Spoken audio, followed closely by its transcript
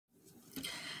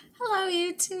Hello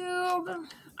YouTube,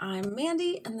 I'm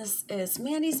Mandy and this is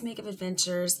Mandy's Makeup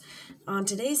Adventures. On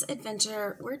today's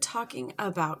adventure we're talking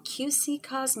about QC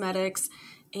Cosmetics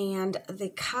and the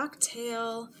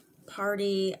Cocktail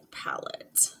Party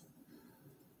palette.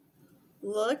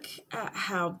 Look at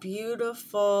how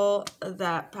beautiful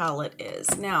that palette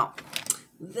is. Now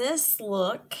this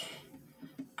look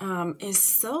is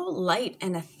so light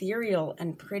and ethereal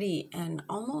and pretty and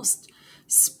almost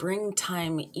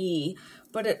springtime-y,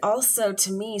 but it also,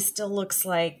 to me, still looks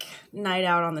like night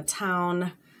out on the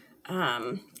town,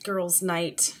 girls'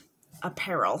 night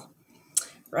apparel,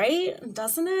 right?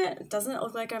 Doesn't it? Doesn't it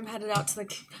look like I'm headed out to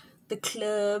the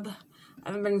club? I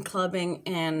haven't been clubbing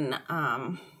in,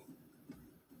 wow,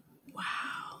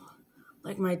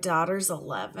 like my daughter's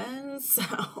 11,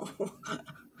 so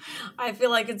I feel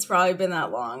like it's probably been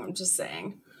that long. I'm just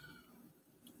saying.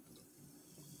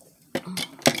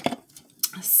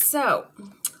 So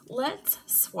let's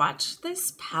swatch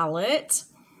this palette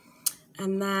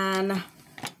and then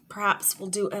perhaps we'll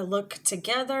do a look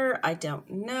together. I don't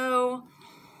know,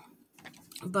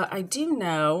 but I do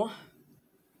know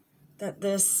that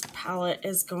this palette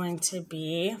is going to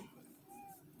be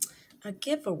a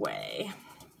giveaway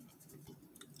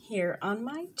here on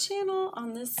my channel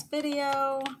on this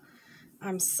video.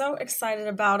 I'm so excited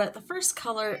about it. The first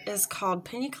color is called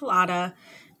Pina Colada,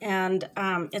 and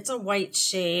it's a white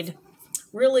shade,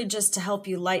 really just to help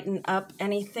you lighten up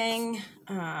anything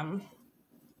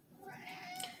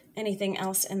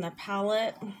else in the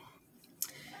palette,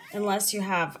 unless you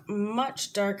have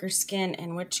much darker skin,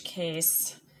 in which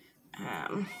case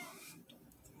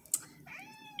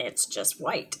it's just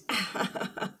white.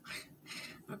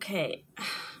 Okay,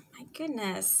 my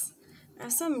goodness, I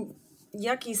have some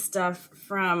yucky stuff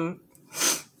from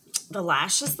the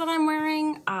lashes that I'm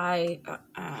wearing. I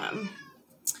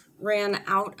ran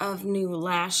out of new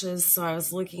lashes, so I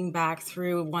was looking back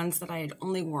through ones that I had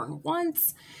only worn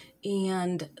once,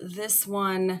 and this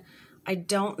one, I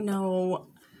don't know,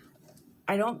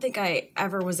 I don't think I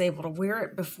ever was able to wear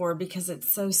it before because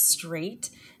it's so straight,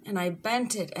 and I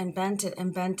bent it and bent it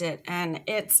and bent it, and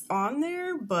it's on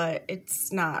there, but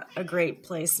it's not a great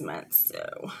placement,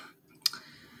 so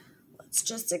let's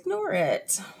just ignore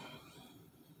it.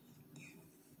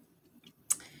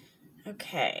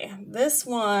 Okay, this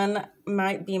one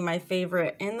might be my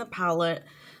favorite in the palette,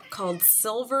 called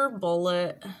Silver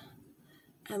Bullet,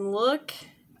 and look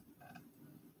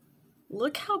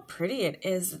how pretty it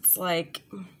is. It's like,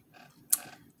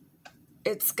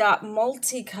 it's got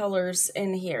multicolors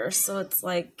in here, so it's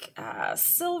like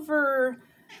silver,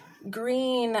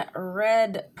 green,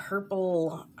 red,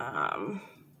 purple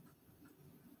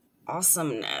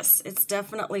awesomeness. It's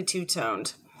definitely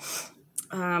two-toned.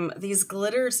 These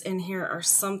glitters in here are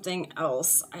something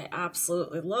else. I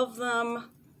absolutely love them.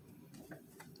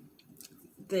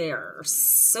 They're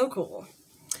so cool.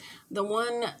 The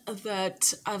one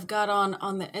that I've got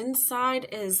on the inside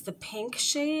is the pink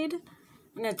shade,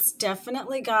 and it's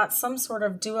definitely got some sort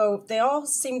of duo. They all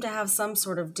seem to have some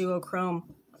sort of duochrome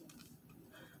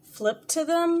flip to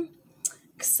them,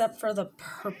 except for the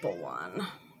purple one.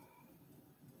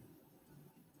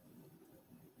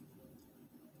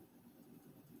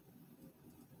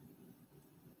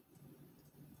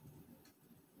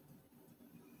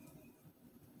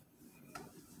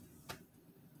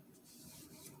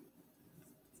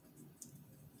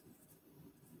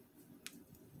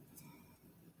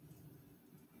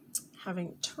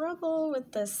 Having trouble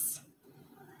with this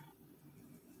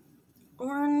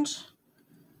orange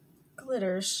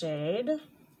glitter shade.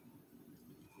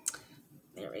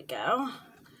 There we go.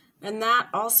 And that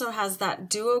also has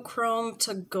that duochrome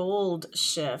to gold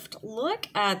shift. Look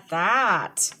at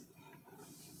that.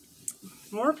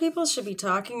 More people should be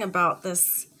talking about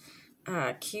this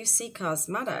QC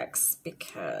Cosmetics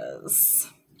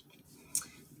because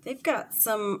they've got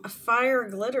some fire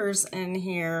glitters in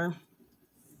here.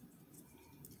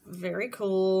 Very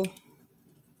cool.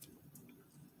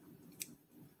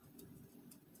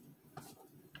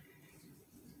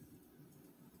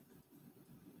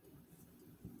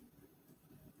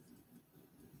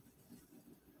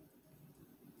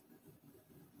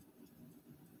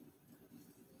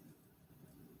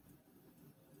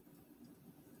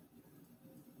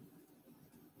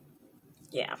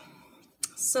 Yeah.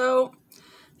 So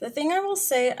the thing I will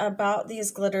say about these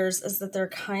glitters is that they're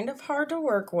kind of hard to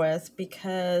work with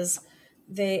because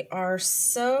they are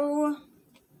so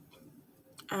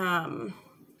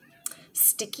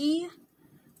sticky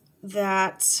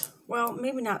that, well,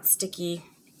 maybe not sticky.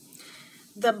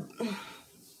 They're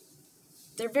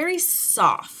very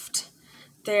soft.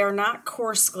 They are not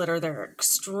coarse glitter. They're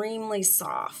extremely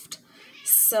soft.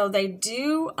 So they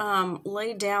do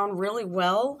lay down really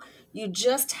well. You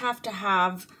just have to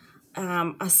have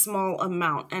a small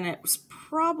amount, and it's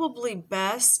probably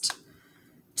best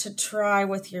to try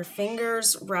with your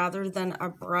fingers rather than a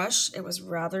brush. It was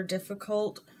rather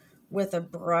difficult with a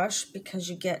brush because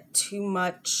you get too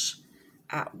much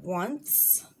at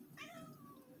once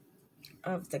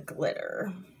of the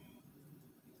glitter.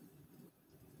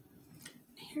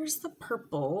 Here's the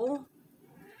purple.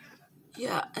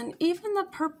 Yeah, and even the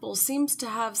purple seems to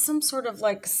have some sort of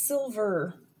like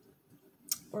silver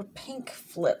or pink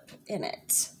flip in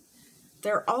it.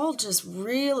 They're all just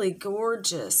really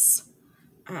gorgeous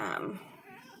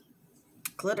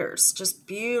glitters. Just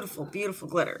beautiful, beautiful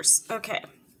glitters. Okay.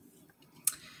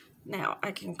 Now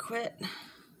I can quit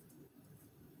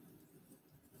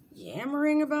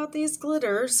yammering about these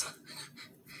glitters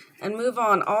and move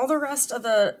on. All the rest of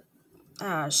the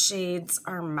shades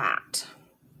are matte.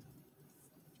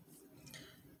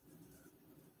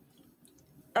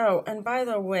 Oh, and by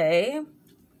the way,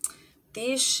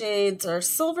 these shades are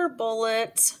Silver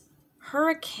Bullet,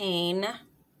 Hurricane,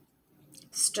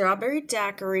 Strawberry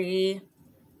Daiquiri,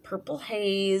 Purple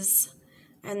Haze,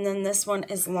 and then this one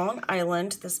is Long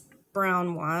Island, this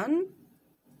brown one.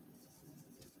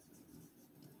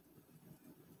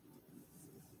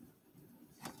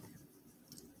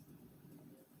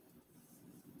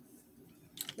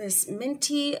 This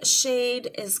minty shade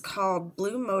is called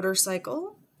Blue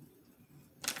Motorcycle.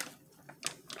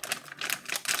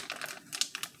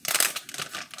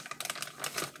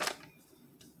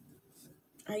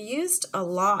 I used a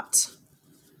lot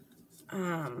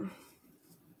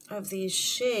of these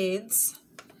shades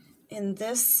in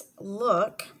this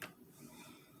look.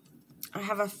 I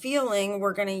have a feeling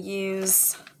we're going to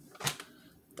use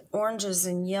the oranges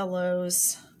and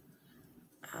yellows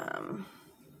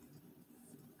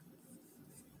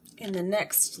in the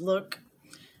next look.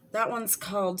 That one's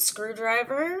called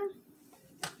Screwdriver.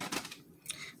 I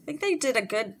think they did a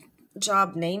good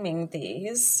job naming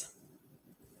these.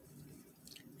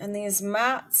 And these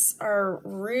mattes are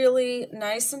really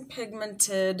nice and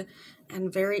pigmented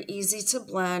and very easy to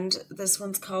blend. This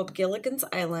one's called Gilligan's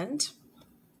Island.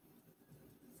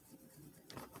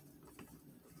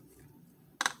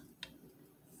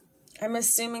 I'm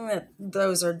assuming that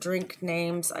those are drink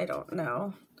names. I don't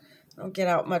know. I don't get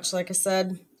out much, like I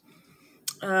said.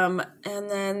 And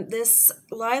then this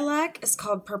lilac is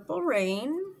called Purple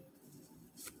Rain.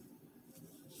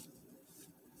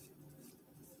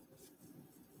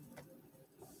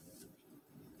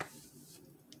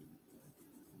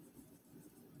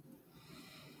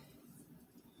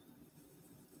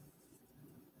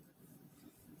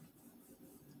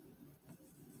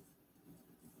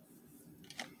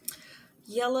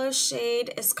 Yellow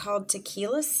shade is called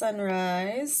Tequila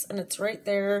Sunrise, and it's right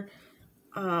there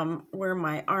where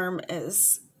my arm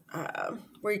is,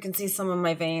 where you can see some of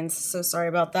my veins. So sorry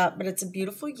about that, but it's a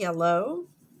beautiful yellow.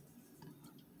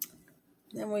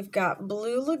 Then we've got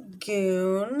Blue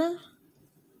Lagoon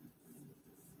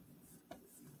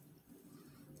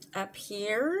up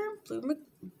here,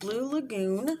 Blue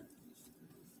Lagoon.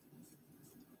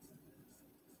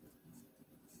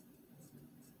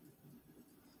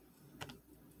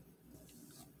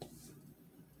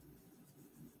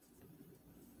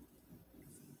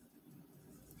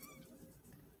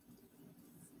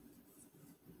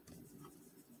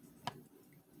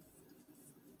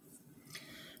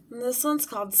 And this one's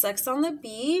called Sex on the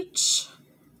Beach.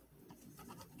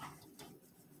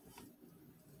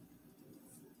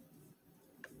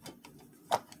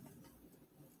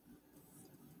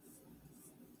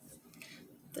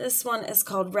 This one is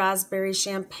called Raspberry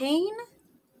Champagne.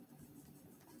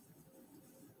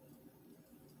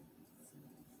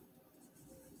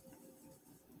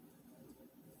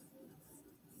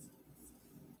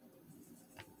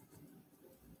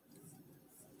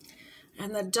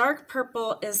 And the dark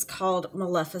purple is called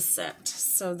Maleficent.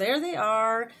 So there they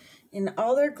are in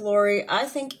all their glory. I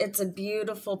think it's a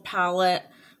beautiful palette.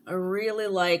 I really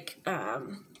like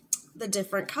the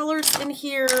different colors in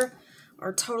here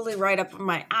are totally right up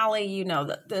my alley. You know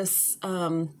that this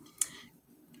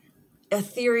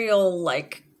ethereal,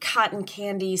 like cotton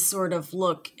candy sort of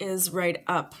look is right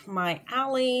up my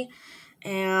alley.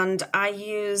 And I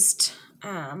used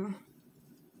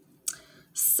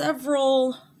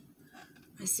several...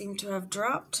 I seem to have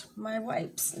dropped my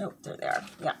wipes. Nope, there they are.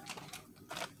 Yeah.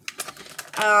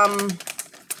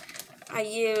 I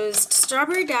used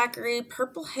Strawberry Daiquiri,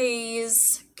 Purple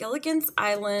Haze, Gilligan's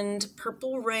Island,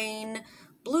 Purple Rain,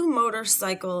 Blue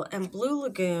Motorcycle, and Blue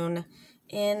Lagoon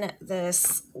in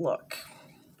this look.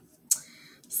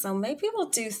 So maybe we'll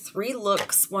do 3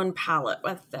 looks, 1 palette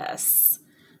with this.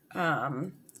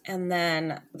 and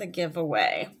then the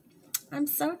giveaway. I'm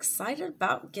so excited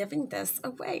about giving this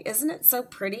away. Isn't it so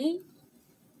pretty?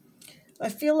 I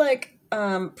feel like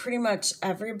pretty much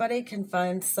everybody can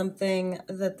find something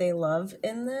that they love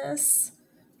in this.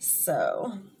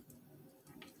 So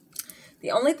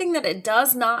the only thing that it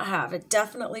does not have, it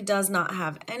definitely does not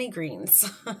have any greens.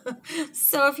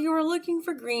 So if you were looking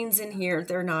for greens in here,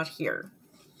 they're not here.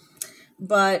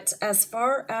 But as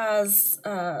far as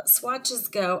swatches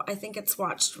go, I think it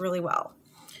swatched really well.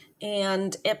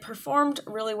 And it performed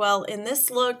really well in this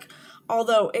look,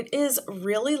 although it is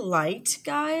really light,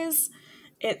 guys.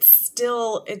 It's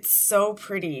so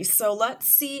pretty. So let's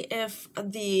see if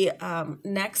the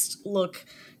next look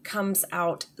comes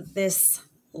out this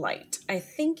light. I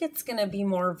think it's going to be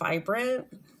more vibrant,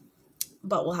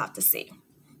 but we'll have to see.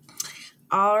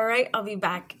 All right, I'll be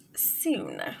back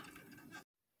soon.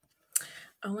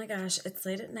 Oh my gosh, it's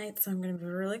late at night, so I'm going to be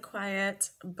really quiet,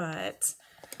 but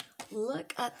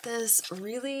look at this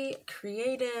really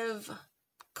creative,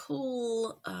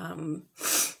 cool,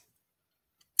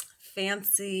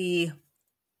 fancy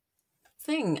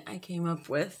thing I came up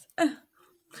with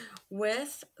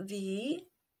the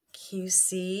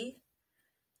QC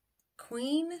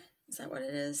Queen. Is that what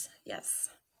it is? Yes.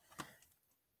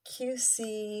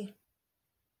 QC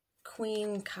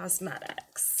Queen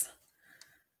Cosmetics.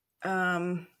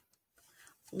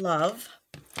 Love.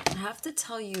 I have to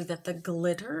tell you that the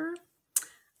glitter,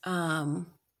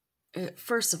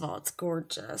 first of all, it's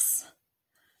gorgeous.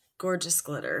 Gorgeous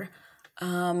glitter.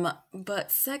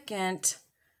 But second,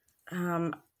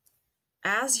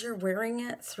 as you're wearing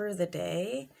it through the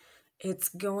day, it's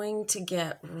going to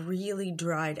get really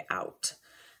dried out.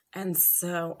 And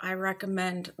so I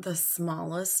recommend the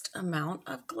smallest amount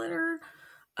of glitter.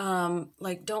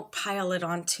 Like don't pile it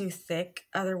on too thick,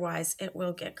 otherwise it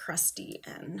will get crusty.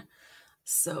 And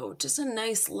so just a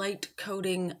nice light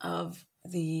coating of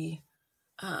the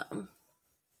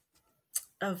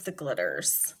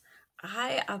glitters.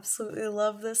 I absolutely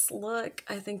love this look.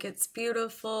 I think it's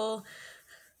beautiful.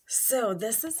 So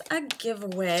this is a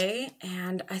giveaway,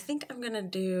 and I think I'm gonna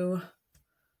do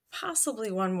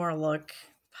possibly one more look,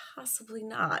 possibly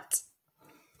not.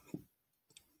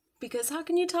 Because how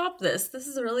can you top this? This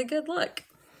is a really good look.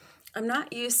 I'm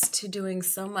not used to doing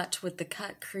so much with the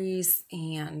cut crease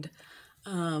and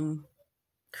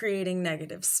creating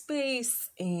negative space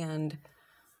and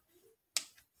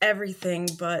everything,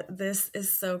 but this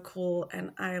is so cool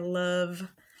and I love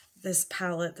this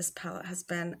palette. This palette has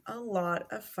been a lot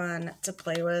of fun to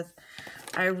play with.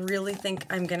 I really think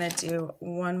I'm gonna do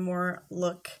one more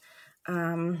look,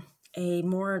 a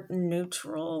more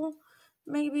neutral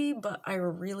maybe, but I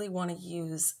really want to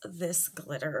use this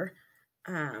glitter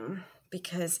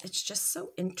because it's just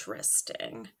so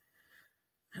interesting.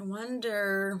 I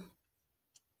wonder,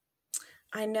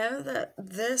 I know that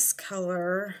this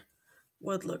color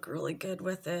would look really good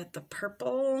with it, the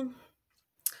purple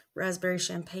raspberry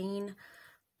champagne,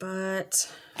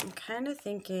 but I'm kind of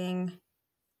thinking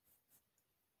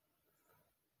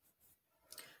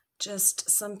just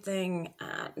something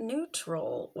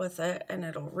neutral with it and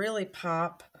it'll really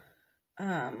pop.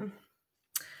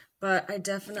 But I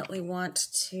definitely want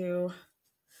to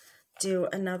do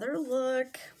another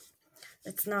look.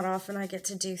 It's not often I get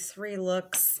to do 3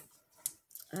 looks,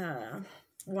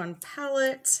 one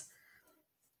palette,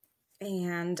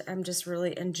 and I'm just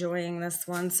really enjoying this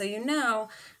one. So you know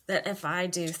that if I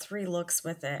do 3 looks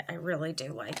with it, I really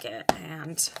do like it.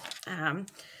 And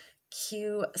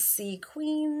QC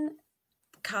Queen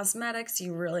Cosmetics,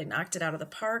 you really knocked it out of the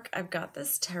park. I've got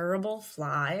this terrible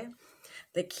fly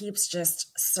that keeps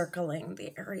just circling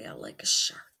the area like a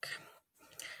shark.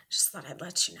 Just thought I'd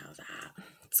let you know that.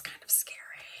 It's kind of scary.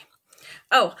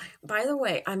 Oh, by the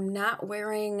way, I'm not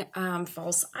wearing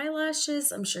false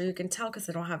eyelashes. I'm sure you can tell because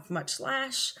I don't have much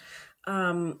lash.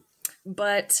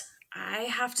 But I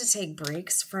have to take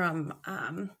breaks from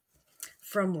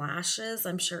lashes.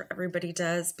 I'm sure everybody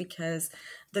does because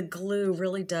the glue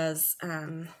really does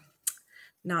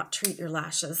not treat your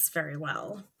lashes very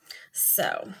well.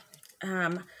 So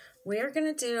we are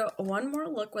going to do one more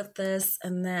look with this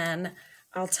and then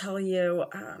I'll tell you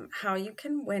how you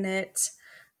can win it.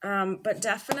 But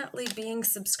definitely being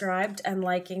subscribed and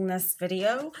liking this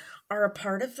video are a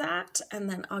part of that. And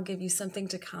then I'll give you something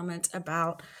to comment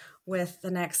about with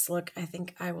the next look. I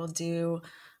think I will do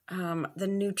the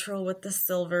neutral with the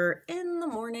silver in the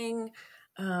morning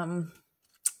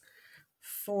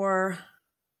for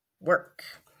work.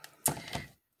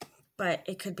 But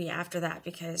it could be after that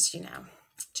because, you know,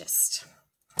 just...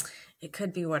 it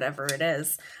could be whatever it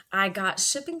is. I got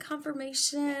shipping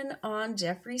confirmation on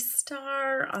Jeffree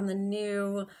Star on the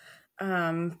new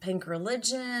Pink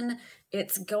Religion.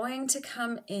 It's going to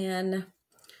come in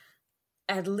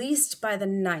at least by the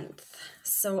 9th.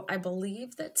 So I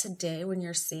believe that today, when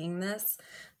you're seeing this,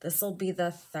 this will be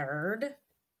the 3rd.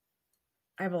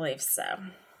 I believe so.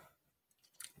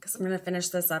 Because I'm going to finish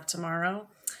this up tomorrow.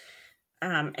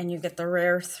 And you get the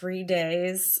rare 3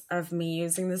 days of me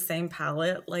using the same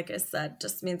palette. Like I said,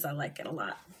 just means I like it a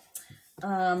lot.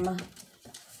 I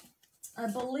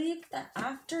believe that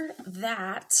after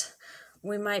that,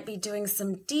 we might be doing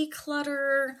some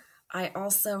declutter. I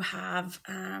also have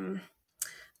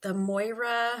the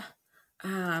Moira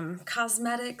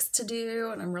cosmetics to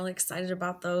do, and I'm really excited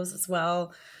about those as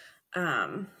well.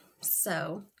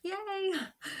 So yay!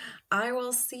 I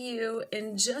will see you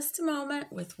in just a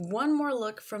moment with one more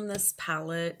look from this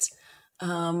palette.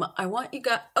 I want you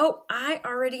guys, oh, I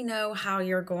already know how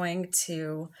you're going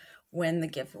to win the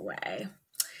giveaway.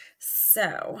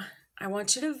 So I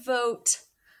want you to vote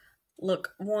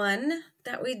look 1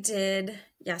 that we did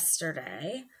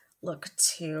yesterday, look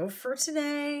 2 for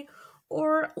today,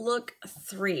 or look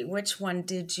 3. Which one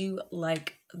did you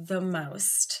like the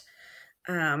most?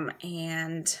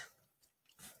 And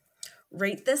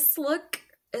rate this look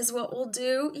is what we'll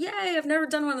do. Yay, I've never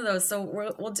done one of those. So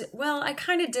we'll do, well, I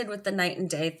kind of did with the night and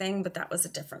day thing, but that was a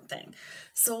different thing.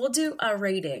 So we'll do a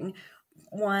rating,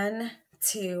 1,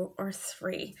 2, or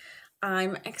 3.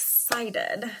 I'm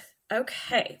excited.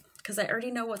 Okay, because I already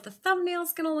know what the thumbnail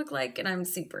is going to look like, and I'm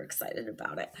super excited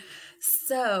about it.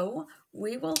 So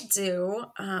we will do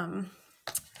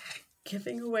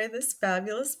giving away this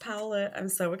fabulous palette. I'm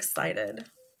so excited.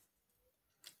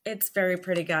 It's very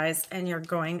pretty, guys, and you're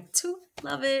going to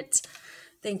love it.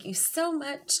 Thank you so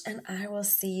much, and I will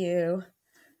see you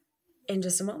in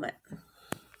just a moment.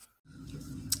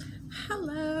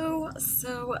 Hello.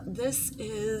 So this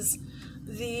is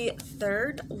the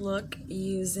 3rd look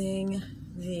using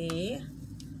the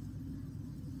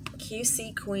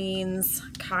QC Queens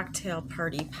Cocktail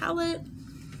Party palette.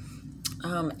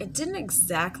 It didn't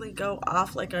exactly go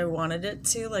off like I wanted it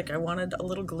to. Like I wanted a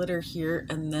little glitter here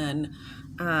and then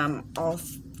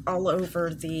all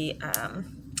over the,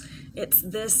 it's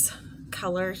this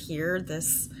color here,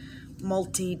 this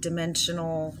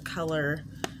multi-dimensional color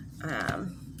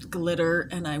glitter,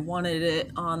 and I wanted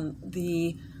it on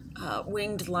the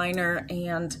winged liner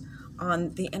and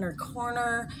on the inner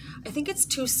corner. I think it's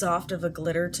too soft of a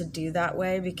glitter to do that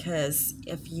way, because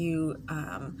if you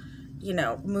you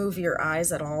know, move your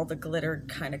eyes at all, the glitter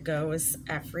kind of goes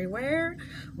everywhere.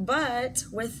 But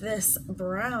with this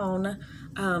brown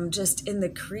just in the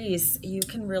crease, you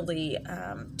can really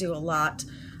do a lot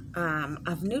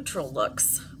of neutral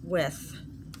looks with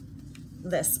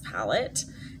this palette.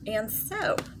 And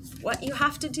so what you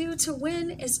have to do to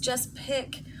win is just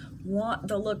pick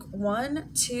the look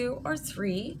 1, 2, or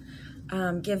 3.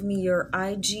 Give me your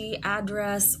IG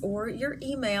address or your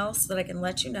email so that I can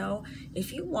let you know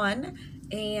if you won.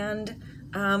 And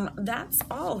that's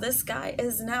all. This guy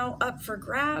is now up for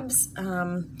grabs.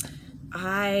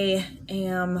 I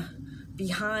am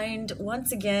behind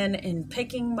once again in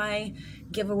picking my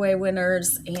giveaway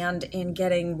winners and in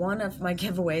getting one of my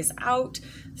giveaways out.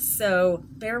 So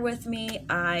bear with me.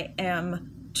 I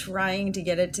am trying to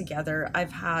get it together.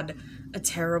 I've had a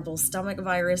terrible stomach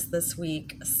virus this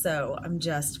week, so I'm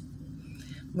just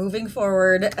moving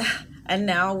forward. And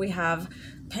now we have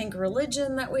Pink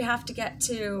Religion that we have to get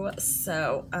to.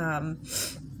 So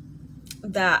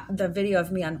that the video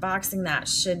of me unboxing that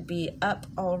should be up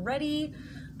already.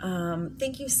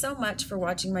 Thank you so much for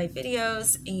watching my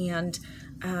videos, and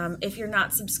if you're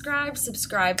not subscribed,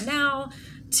 subscribe now.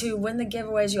 To win the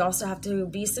giveaways, you also have to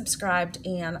be subscribed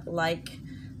and like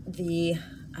the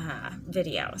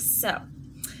video. So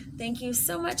thank you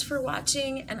so much for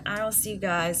watching, and I will see you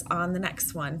guys on the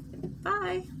next one.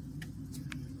 Bye.